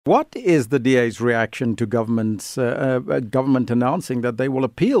What is the DA's reaction to government announcing that they will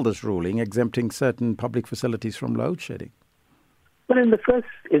appeal this ruling, exempting certain public facilities from load shedding? Well, in the first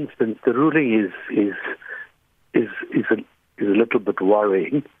instance, the ruling is a little bit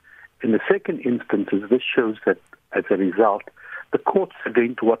worrying. In the second instance, this shows that as a result, what's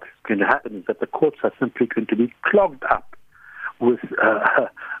going to happen is that the courts are simply going to be clogged up with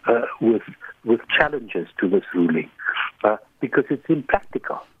challenges to this ruling because it's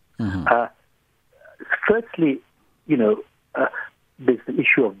impractical. Mm-hmm. Firstly, there's the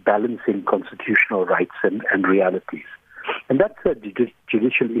issue of balancing constitutional rights and realities. And that's a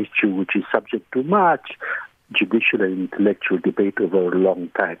judicial issue which is subject to much judicial and intellectual debate over a long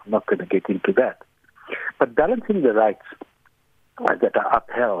time. I'm not going to get into that. But balancing the rights that are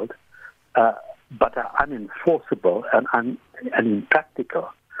upheld but are unenforceable and impractical,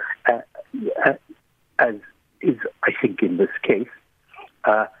 as is, I think, in this case,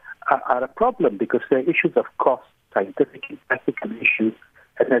 are a problem because they're issues of cost, scientific and practical issues,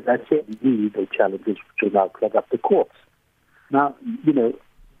 and as I said, legal challenges which will now clog up the courts. Now, these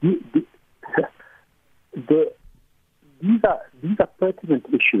are pertinent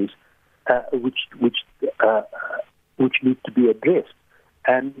issues which need to be addressed,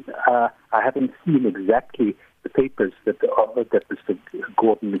 and I haven't seen exactly the papers that Mr.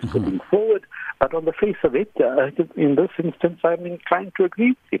 Gordhan is putting forward, but on the face of it, in this instance, I'm inclined to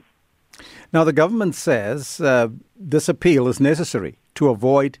agree with him. Now, the government says this appeal is necessary to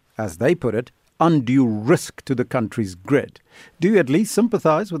avoid, as they put it, undue risk to the country's grid. Do you at least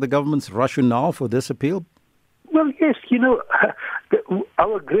sympathize with the government's rationale for this appeal? Well, yes.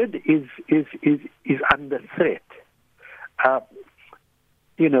 Our grid is under threat.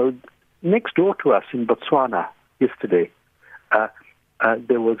 Next door to us in Botswana yesterday,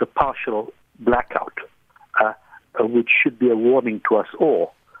 there was a partial blackout, which should be a warning to us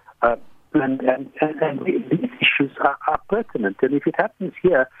all. And these issues are pertinent. And if it happens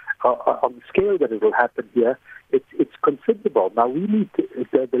here, on the scale that it will happen here, it's considerable. Now, we need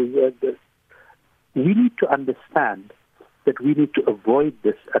to understand that we need to avoid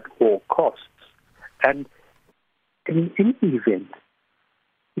this at all costs. And in any event,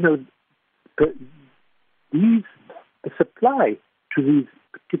 the supply to these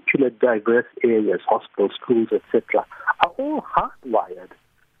particular diverse areas, hospitals, schools, etc., are all hardwired.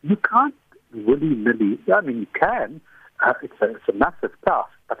 You can't willy-nilly, you can, it's a massive task,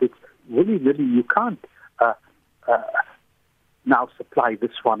 but it's willy-nilly, you can't now supply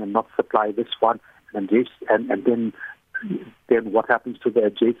this one and not supply this one, and then what happens to the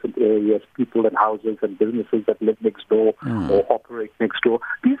adjacent areas, people and houses and businesses that live next door or operate next door.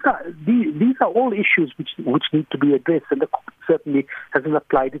 These are all issues which need to be addressed, and the court certainly hasn't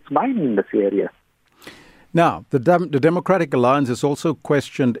applied its mind in this area. Now, the Democratic Alliance has also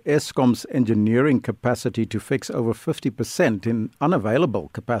questioned Eskom's engineering capacity to fix over 50% in unavailable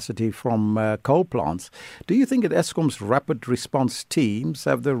capacity from coal plants. Do you think that Eskom's rapid response teams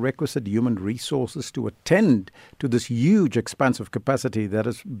have the requisite human resources to attend to this huge expanse of capacity that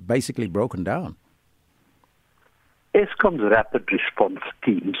is basically broken down? Eskom's rapid response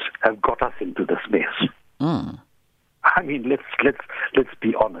teams have got us into this mess. Let's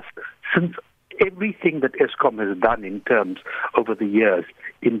be honest. Since everything that Eskom has done over the years,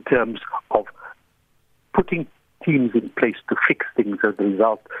 in terms of putting teams in place to fix things as a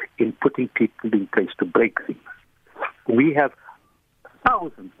result, in putting people in place to break things. We have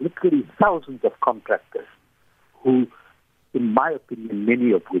literally thousands of contractors who, in my opinion,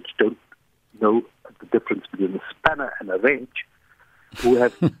 many of which don't know the difference between a spanner and a wrench, who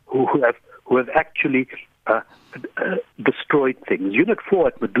have actually destroyed things. Unit 4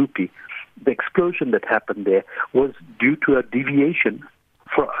 at Medupi, the explosion that happened there was due to a deviation,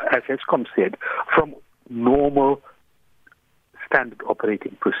 as Eskom said, from normal standard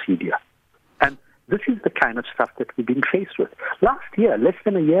operating procedure. And this is the kind of stuff that we've been faced with. Last year, less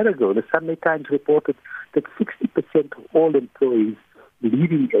than a year ago, the Sunday Times reported that 60% of all employees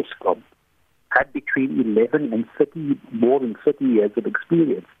leaving Eskom had between 11 and more than 30 years of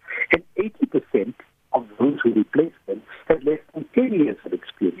experience. And 80% of those who replaced them had less than 10 years of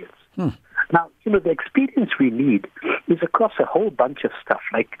experience. Now, the experience we need is across a whole bunch of stuff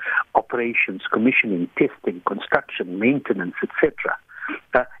like operations, commissioning, testing, construction, maintenance, etc.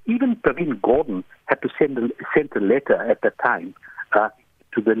 Even Pravin Gordhan had to send a letter at the time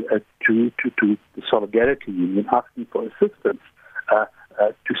to the Solidarity Union asking for assistance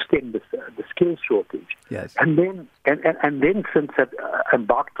to stem the skills shortage. Yes. And then since I've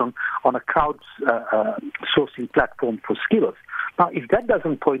embarked on a crowd sourcing platform for skills. Now, if that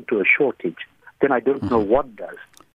doesn't point to a shortage, then I don't know what does.